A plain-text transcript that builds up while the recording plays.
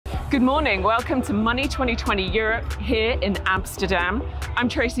Good morning, welcome to Money 2020 Europe here in Amsterdam. I'm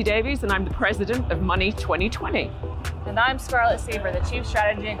Tracy Davies and I'm the president of Money 2020. And I'm Scarlett Sieber, the Chief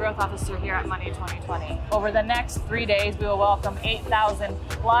Strategy and Growth Officer here at Money 2020. Over the next 3 days, we will welcome 8,000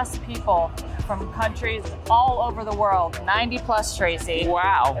 plus people from countries all over the world, 90 plus, Tracy.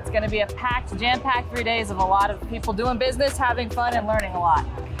 Wow. It's going to be a jam-packed 3 days of a lot of people doing business, having fun, and learning a lot.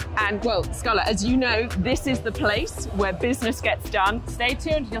 And well, Scarlett, as you know, this is the place where business gets done. Stay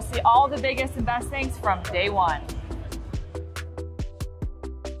tuned, you'll see all the biggest and best things from day one.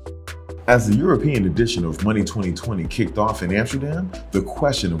 As the European edition of Money 2020 kicked off in Amsterdam, the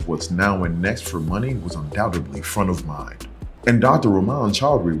question of what's now and next for money was undoubtedly front of mind. And Dr. Raman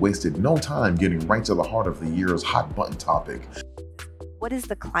Chaudhry wasted no time getting right to the heart of the year's hot button topic. What is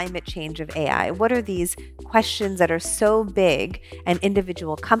the climate change of AI? What are these questions that are so big an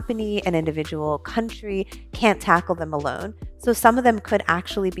individual company, an individual country can't tackle them alone? So some of them could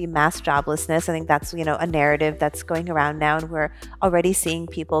actually be mass joblessness. I think that's, a narrative that's going around now, and we're already seeing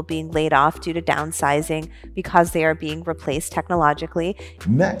people being laid off due to downsizing because they are being replaced technologically.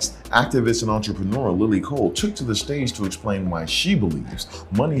 Next, activist and entrepreneur Lily Cole took to the stage to explain why she believes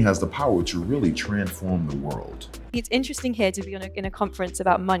money has the power to really transform the world. It's interesting here to be in a conference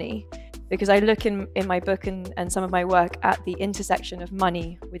about money, because I look in my book and some of my work at the intersection of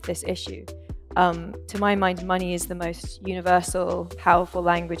money with this issue. To my mind, money is the most universal, powerful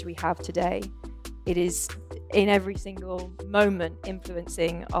language we have today. It is in every single moment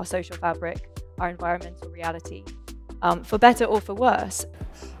influencing our social fabric, our environmental reality, for better or for worse.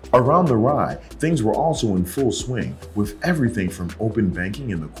 Around the RAI, things were also in full swing, with everything from open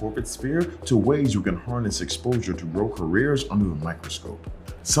banking in the corporate sphere to ways you can harness exposure to grow careers under the microscope.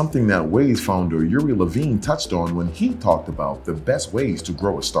 Something that Waze founder Yuri Levine touched on when he talked about the best ways to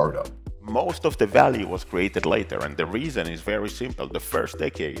grow a startup. Most of the value was created later, and the reason is very simple. The first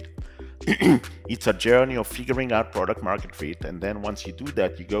decade, it's a journey of figuring out product market fit, and then once you do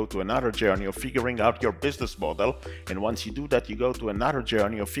that, you go to another journey of figuring out your business model, and once you do that, you go to another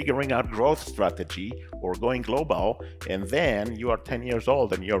journey of figuring out growth strategy or going global, and then you are 10 years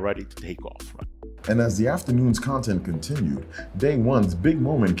old and you're ready to take off. And as the afternoon's content continued, day one's big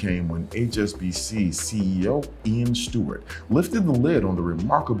moment came when HSBC CEO Ian Stewart lifted the lid on the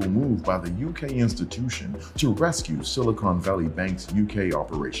remarkable move by the UK institution to rescue Silicon Valley Bank's UK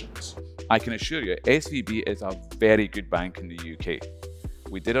operations. I can assure you, SVB is a very good bank in the UK.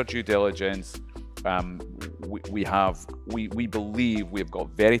 We did our due diligence. We believe we've got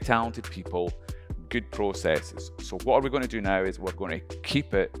very talented people, good processes. So what are we going to do now is we're going to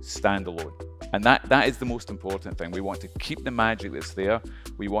keep it standalone. And that is the most important thing. We want to keep the magic that's there.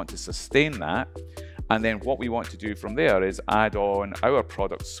 We want to sustain that. And then what we want to do from there is add on our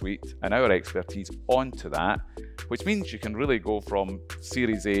product suite and our expertise onto that, which means you can really go from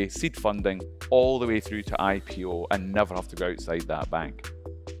Series A, seed funding, all the way through to IPO and never have to go outside that bank.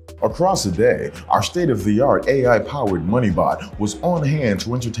 Across the day, our state-of-the-art AI-powered MoneyBot was on hand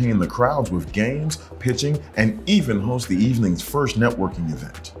to entertain the crowds with games, pitching, and even host the evening's first networking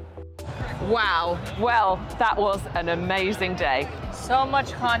event. Wow, well, that was an amazing day. So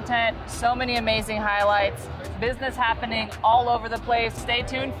much content, so many amazing highlights, business happening all over the place. Stay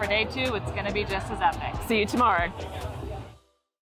tuned for day two, it's going to be just as epic. See you tomorrow.